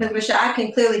 Because Rashad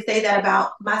can clearly say that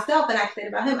about myself, and I can say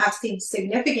about him. I've seen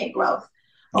significant growth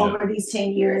over these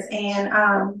 10 years.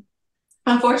 And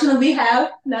unfortunately, we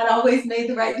have not always made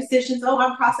the right decisions. Oh,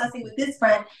 I'm processing with this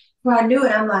friend. Before I knew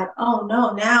it, I'm like, oh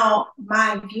no, now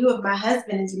my view of my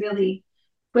husband is really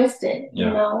twisted, you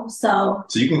know? So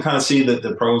you can kind of see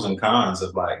the pros and cons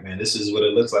of like, man, this is what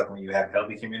it looks like when you have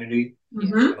healthy community.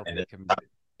 And it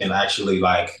can actually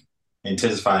like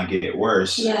intensify and get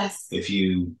worse if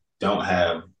you don't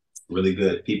have really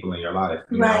good people in your life.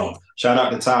 You know? Shout out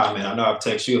to Ty, man. I know I've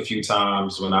texted you a few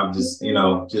times when I'm just, you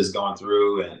know, just going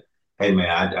through, and hey man,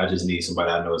 I just need somebody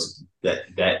I know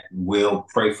that will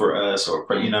pray for us or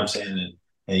pray, you know what I'm saying?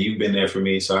 And you've been there for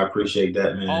me, so I appreciate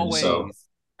that, man. Always. So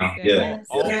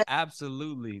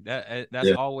absolutely.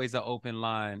 That's always an open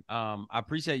line. I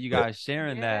appreciate you guys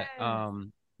sharing that.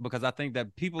 Because I think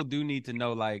that people do need to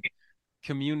know, like,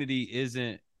 community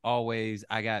isn't always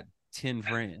I got 10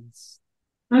 friends.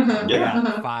 I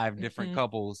got 5 different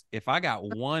couples. If I got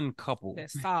one couple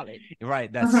that's solid,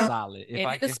 right? That's solid. If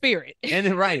and the spirit, and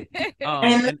then right,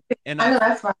 I know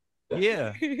that's right.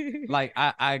 Yeah, like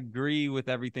I agree with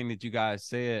everything that you guys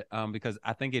said. Because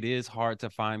I think it is hard to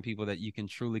find people that you can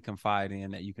truly confide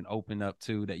in, that you can open up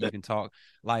to, that you can talk.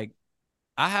 Like,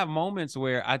 I have moments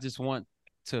where I just want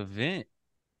to vent,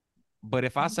 but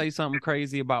if I say something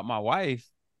crazy about my wife,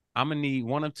 I'm gonna need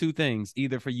one of 2 things: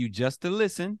 either for you just to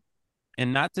listen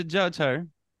and not to judge her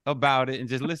about it and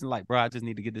just listen, like, bro, I just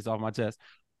need to get this off my chest.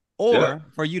 Or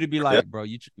for you to be like, bro,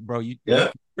 you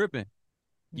tripping.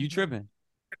 You tripping.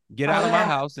 Get out of my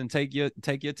house and take your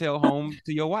tail home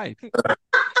to your wife.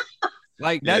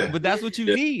 Like that, but that's what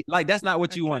you need. Like, that's not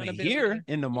what you want to hear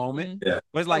in the moment. But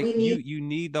it's like you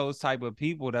need those type of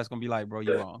people that's gonna be like, bro,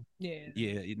 you wrong.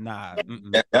 Nah.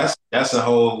 That's a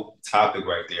whole topic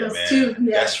right there, man.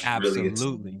 That's absolutely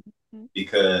really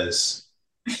because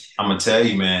I'm gonna tell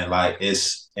you, man, like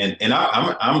it's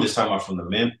I'm just talking about from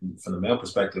the male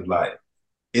perspective, like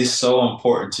it's so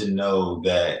important to know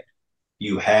that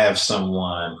you have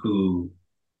someone who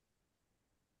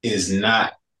is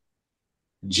not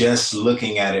just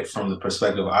looking at it from the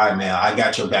perspective of, all right, man, I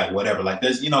got your back, whatever. Like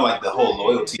there's, you know, like the whole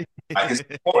loyalty. Like it's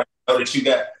important to know that you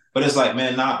got, but it's like,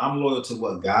 man, nah, I'm loyal to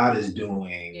what God is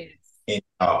doing in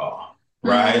y'all,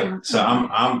 right? So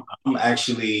I'm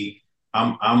actually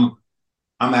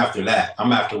I'm after that.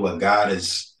 I'm after what God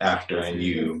is after in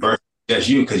you versus just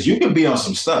you, because you can be on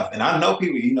some stuff. And I know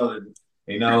people,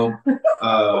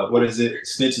 what is it?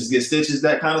 Snitches get stitches,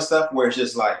 that kind of stuff, where it's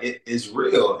just like, it is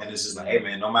real. And it's just like, hey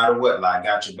man, no matter what, like I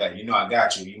got your back. You know, I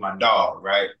got you. You my dog,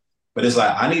 right? But it's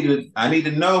like, I need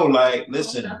to know, like,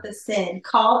 listen.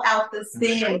 Call out the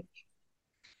sin.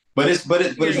 But it's real.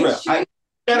 You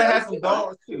gotta have some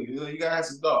dogs too. You gotta have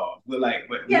some dogs. But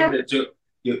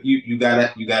you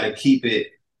gotta keep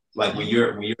it like when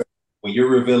you're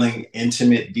revealing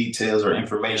intimate details or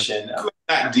information. I mean,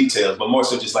 not details, but more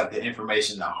so just like the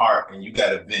information, the heart, and you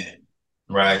gotta vent,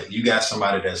 right? You got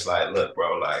somebody that's like, look,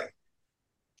 bro, like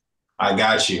I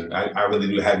got you. I really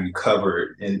do have you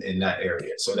covered in that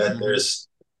area. So that there's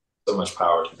so much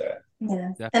power to that. Yeah.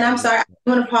 Definitely. And I'm sorry, I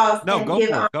want to pause. No, go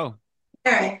for it. Go.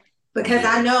 Because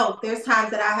I know there's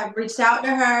times that I have reached out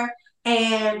to her,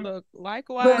 and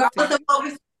likewise, regardless of what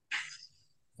we,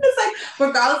 it's like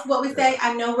regardless of what we say,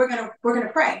 I know we're gonna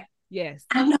pray. Yes,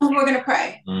 I know we're gonna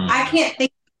pray. I can't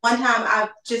think one time I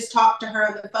just talked to her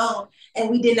on the phone and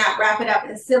we did not wrap it up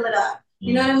and seal it up.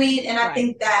 You know what I mean? And I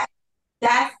think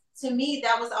that's, to me,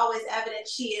 that was always evident.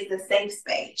 She is a safe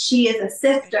space. She is a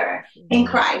sister in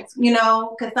Christ. You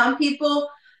know, because some people,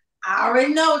 I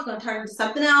already know it's going to turn into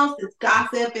something else. It's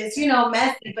gossip. It's,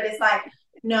 messy. But it's like,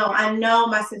 no, I know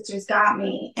my sister's got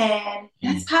me. And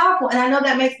that's powerful. And I know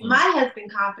that makes my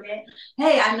husband confident.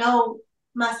 Hey, I know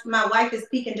my wife is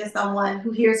speaking to someone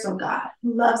who hears from God,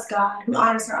 who loves God, who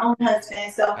honors her own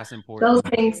husband. So that's important.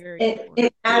 Those things,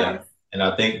 it matters. And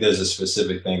I think there's a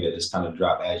specific thing that just kind of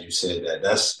dropped as you said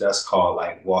that's called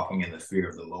like walking in the fear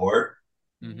of the Lord,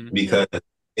 because it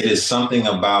is something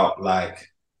about like,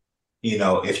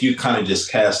 if you kind of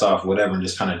just cast off whatever and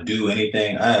just kind of do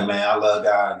anything, hey man, I love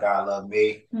God, God love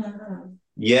me.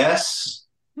 Yes.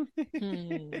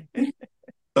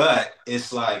 But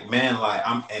it's like, man, like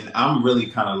I'm really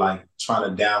kind of like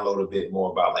trying to download a bit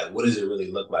more about like what does it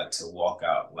really look like to walk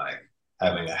out like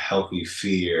having a healthy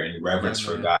fear and reverence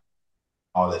for God,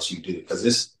 all that you do,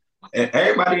 because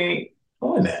everybody ain't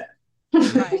doing that.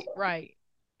 Right.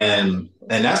 And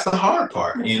that's the hard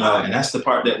part, you know, and that's the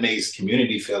part that makes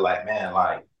community feel like, man,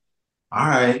 like, all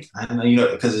right, I know, you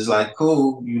know, because it's like,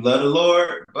 cool, you love the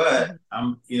Lord, but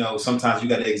you know, sometimes you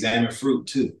got to examine fruit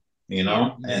too, you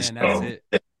know, and that's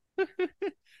it.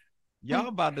 Y'all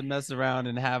about to mess around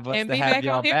and have us and to be have back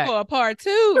y'all on here back for a part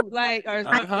 2, like, or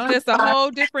just a whole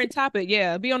different topic.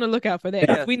 Yeah, be on the lookout for that.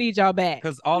 Yeah. We need y'all back.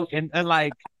 Because and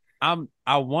like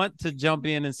I want to jump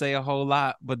in and say a whole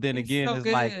lot, but then again, it's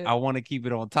like I want to keep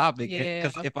it on topic.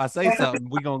 Because if I say something,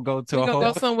 we're gonna go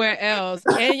go somewhere else,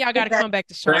 and y'all got to come back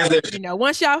to Charlotte. You know,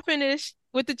 once y'all finish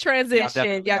with the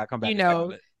transition, y'all you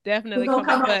know, definitely come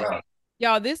back. But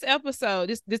y'all, this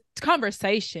episode, this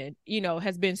conversation, you know,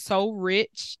 has been so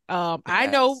rich. I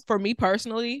know for me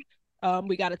personally,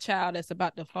 we got a child that's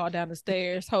about to fall down the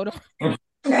stairs. Hold on.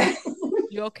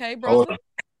 You okay, brother?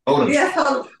 Hold him.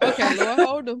 Yeah. Okay, Lord,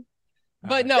 hold him.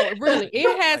 But no, really,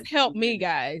 it has helped me,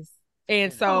 guys.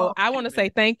 And so I want to say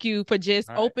thank you for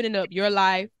just opening up your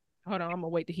life. Hold on, I'm gonna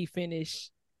wait till he finish.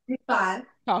 He's fine.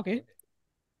 Talking.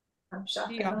 I'm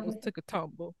shocked. He almost took a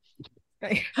tumble.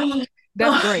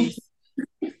 That's Grace.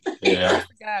 Yeah.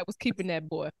 God was keeping that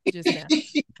boy just now.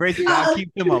 Grace, God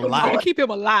keep him alive. Keep him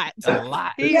alive.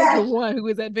 He is the one who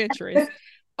is adventurous.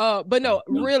 But no,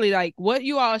 really, like what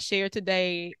you all shared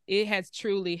today, it has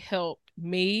truly helped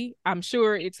me. I'm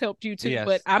sure it's helped you too,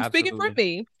 but I'm speaking for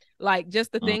me. Like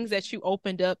just the things that you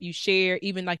opened up, you share,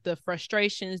 even like the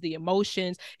frustrations, the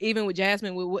emotions, even with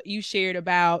Jasmine, with what you shared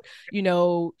about, you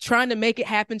know, trying to make it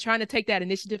happen, trying to take that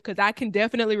initiative, because I can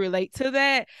definitely relate to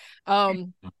that.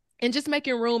 And just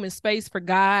making room and space for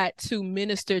God to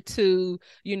minister to,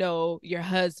 you know, your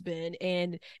husband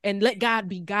and let God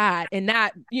be God and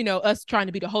not, you know, us trying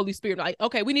to be the Holy Spirit. Like,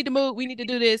 okay, we need to move, we need to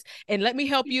do this, and let me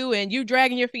help you, and you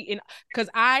dragging your feet. And because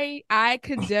I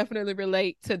could definitely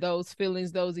relate to those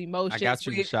feelings, those emotions. I got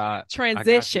you, Rashad.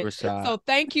 Transition. So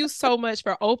thank you so much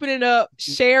for opening up,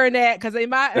 sharing that. Because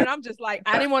and I'm just like,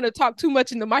 I didn't want to talk too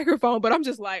much in the microphone, but I'm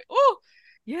just like, oh.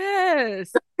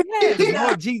 Yes.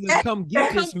 Lord Jesus, come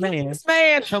get this man.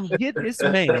 Come get this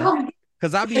man.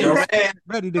 Because I be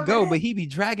ready to go, but he be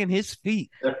dragging his feet.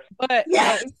 But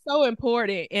it's so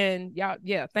important. And y'all,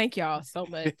 thank y'all so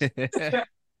much.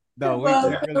 No,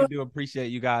 we really do appreciate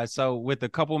you guys. So with the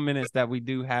couple minutes that we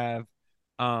do have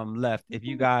left, if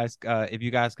you guys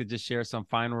could just share some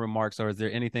final remarks, or is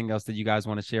there anything else that you guys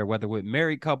want to share, whether with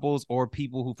married couples or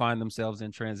people who find themselves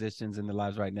in transitions in their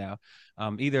lives right now,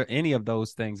 either any of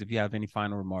those things, if you have any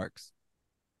final remarks.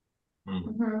 I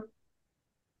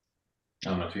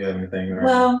don't know if you have anything.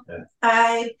 Well,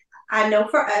 I know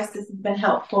for us this has been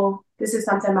helpful. This is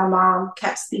something my mom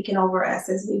kept speaking over us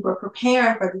as we were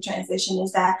preparing for the transition,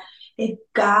 is that if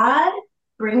God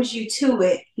brings you to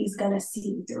it, he's going to see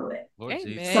you through it.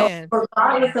 Amen. So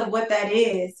regardless of what that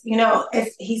is, you know,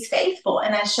 he's faithful.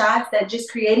 And as Shad said,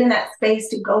 just creating that space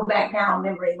to go back down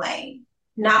memory lane,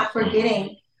 not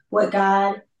forgetting what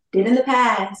God did in the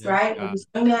past, right?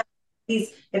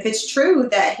 If it's true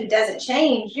that he doesn't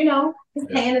change, you know, his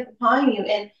hand is upon you.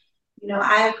 And, you know,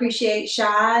 I appreciate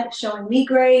Shad showing me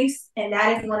grace. And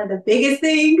that is one of the biggest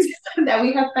things that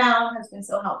we have found has been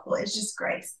so helpful. It's just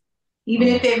grace. Even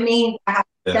if it means I have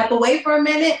to step away for a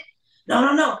minute. No,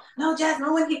 Jasmine,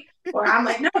 I want you. Or I'm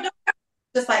like, no,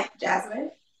 just like, Jasmine,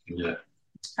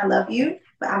 I love you,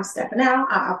 but I'm stepping out.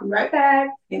 I'll be right back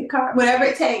in the car, whatever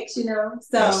it takes, you know.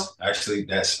 So actually,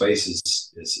 that space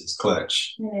is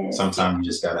clutch. Sometimes you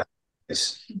just gotta.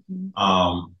 That's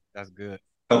good.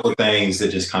 A couple of things that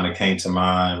just kind of came to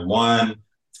mind. One,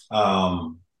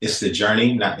 it's the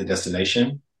journey, not the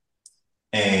destination,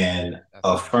 and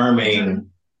affirming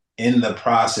in the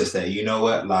process that, you know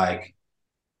what, like,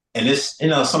 and it's, you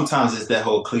know, sometimes it's that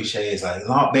whole cliche, it's like,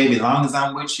 baby, as long as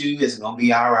I'm with you, it's gonna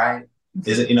be all right.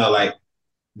 Is it, you know, like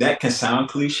that can sound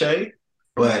cliche,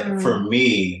 but for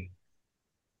me,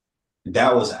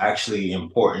 that was actually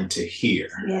important to hear.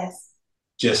 Yes.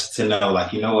 Just to know,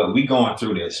 like, you know what, we going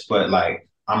through this, but like,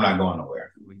 I'm not going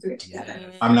nowhere.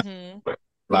 I'm not,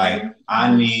 like,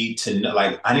 I need to know,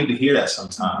 like, I need to hear that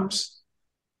sometimes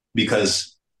because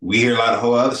we hear a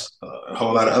whole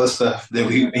lot of other stuff that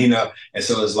we, you know, and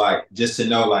so it's like, just to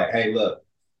know, like, hey, look,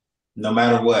 no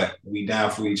matter what, we down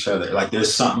for each other. Like,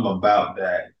 there's something about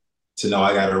that to know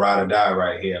I got to ride or die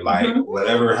right here. Like,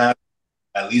 whatever happens,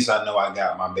 at least I know I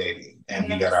got my baby and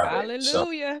we got our baby.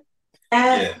 Hallelujah.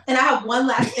 And I have one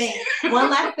last thing. One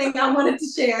last thing I wanted to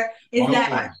share is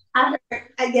that I heard,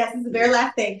 yes, it's the very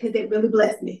last thing because it really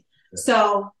blessed me.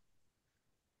 So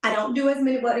I don't do as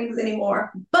many weddings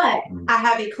anymore, but I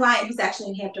have a client who's actually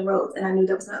in Hampton Roads, and I knew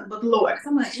that was nothing but the Lord. So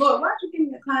I'm like, Lord, why don't you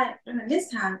give me a client during this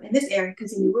time in this area?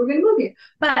 Because you knew we were going to move here.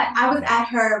 But I was at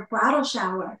her bridal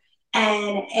shower,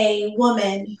 and a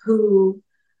woman who,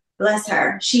 bless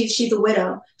her, she's a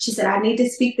widow. She said, I need to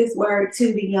speak this word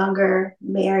to the younger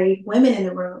married women in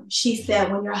the room. She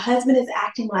said, when your husband is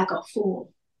acting like a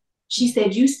fool, she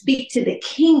said, you speak to the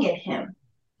king in him,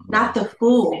 not the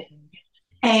fool.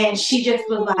 And she just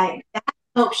was like, that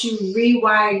helps you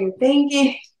rewire your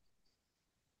thinking.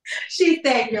 She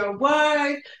said, your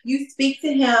words, you speak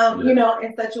to him, you know,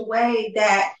 in such a way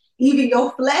that even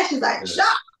your flesh is like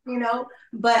shocked, you know.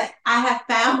 But I have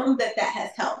found that has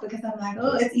helped because I'm like,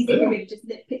 oh, it's easy for me to just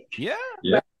nitpick. Yeah.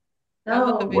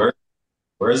 No.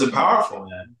 Words are powerful,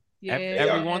 man. Yeah.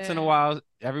 Every once in a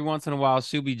while,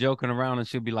 she'll be joking around and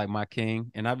she'll be like, my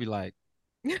king. And I'll be like,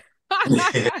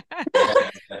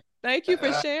 thank you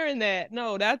for sharing that.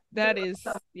 No, that is,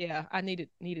 yeah, I needed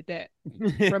that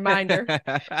reminder.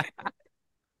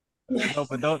 No,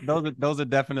 but those are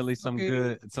definitely some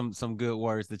good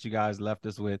words that you guys left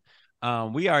us with.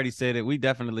 We already said it. We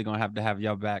definitely gonna have to have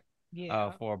y'all back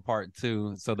for a part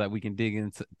 2 so that we can dig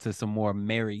into some more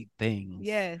married things.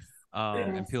 Yes.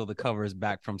 And peel the covers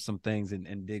back from some things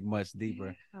and dig much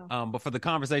deeper. But for the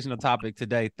conversational topic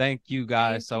today, thank you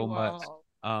guys so much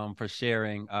for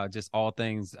sharing just all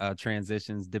things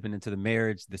transitions, dipping into the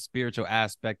marriage, the spiritual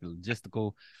aspect, the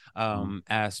logistical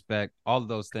aspect. All of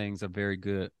those things are very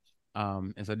good.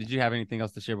 And so did you have anything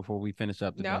else to share before we finish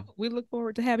up today? No, we look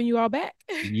forward to having you all back.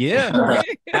 Yeah,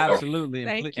 absolutely.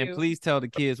 And please tell the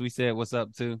kids we said what's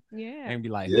up too. Yeah. And be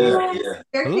like,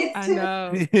 I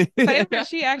know. Taylor,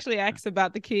 she actually asks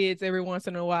about the kids every once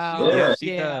in a while. Yeah,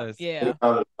 she does. Yeah. We're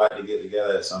probably about to get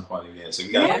together at some point again. So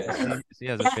we got she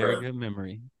has a very good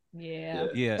memory.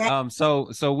 Yeah.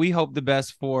 So we hope the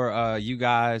best for you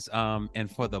guys and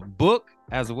for the book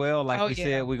as well. Like we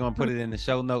said, we're gonna put it in the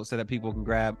show notes so that people can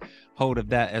grab hold of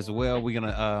that as well. We're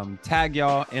gonna tag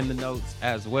y'all in the notes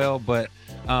as well. But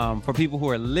for people who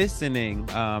are listening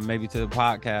maybe to the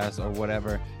podcast or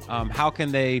whatever, how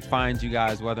can they find you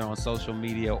guys, whether on social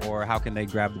media, or how can they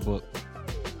grab the book?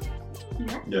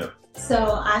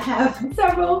 So I have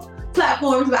several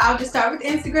platforms, but I'll just start with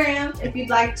Instagram. If you'd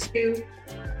like to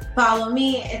follow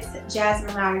me, it's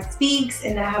Jasmine Myers Speaks,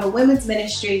 and I have a women's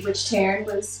ministry, which Taryn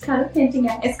was kind of hinting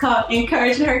at. It's called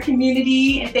Encouraging Her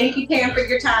Community, and thank you, Taryn, for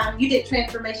your time. You did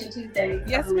Transformation Tuesday.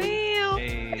 Yes, ma'am.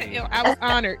 Hey. I was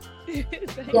honored.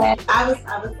 Yeah, I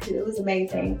was too. It was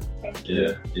amazing. Thank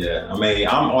you. Yeah. I mean,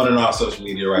 I'm on and off social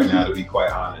media right now, to be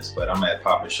quite honest, but I'm at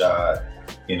Papa Shad,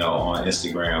 on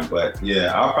Instagram. But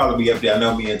yeah, I'll probably be up there. I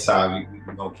know me and Ty,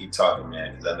 we're gonna keep talking,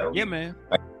 man, because I know man.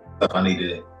 Stuff I need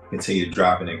to continue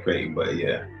dropping and creating, but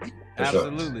yeah.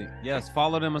 Absolutely. Sure. Yes.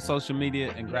 Follow them on social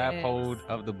media and grab hold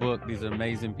of the book. These are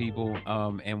amazing people.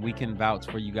 And we can vouch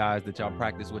for you guys that y'all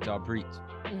practice what y'all preach.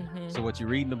 Mm-hmm. So what you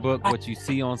read in the book, what you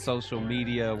see on social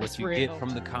media, what you get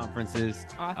from the conferences,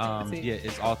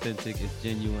 it's authentic, it's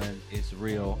genuine, it's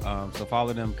real. So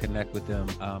follow them, connect with them.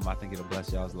 I think it'll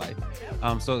bless y'all's life.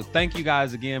 So thank you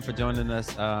guys again for joining us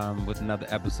with another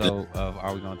episode of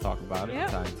Are We Gonna Talk About It?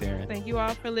 Taryn. Thank you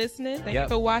all for listening. Thank you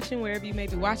for watching wherever you may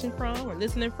be watching from or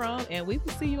listening from. And we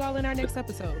will see you all in our next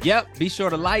episode. Yep. Be sure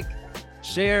to like,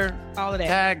 share, all of that,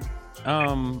 tag,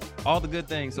 all the good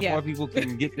things so more people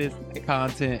can get this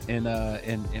content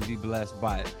and be blessed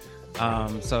by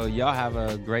it. So y'all have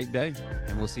a great day,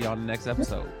 and we'll see y'all in the next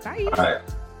episode. Bye. All right.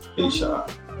 Peace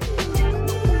out.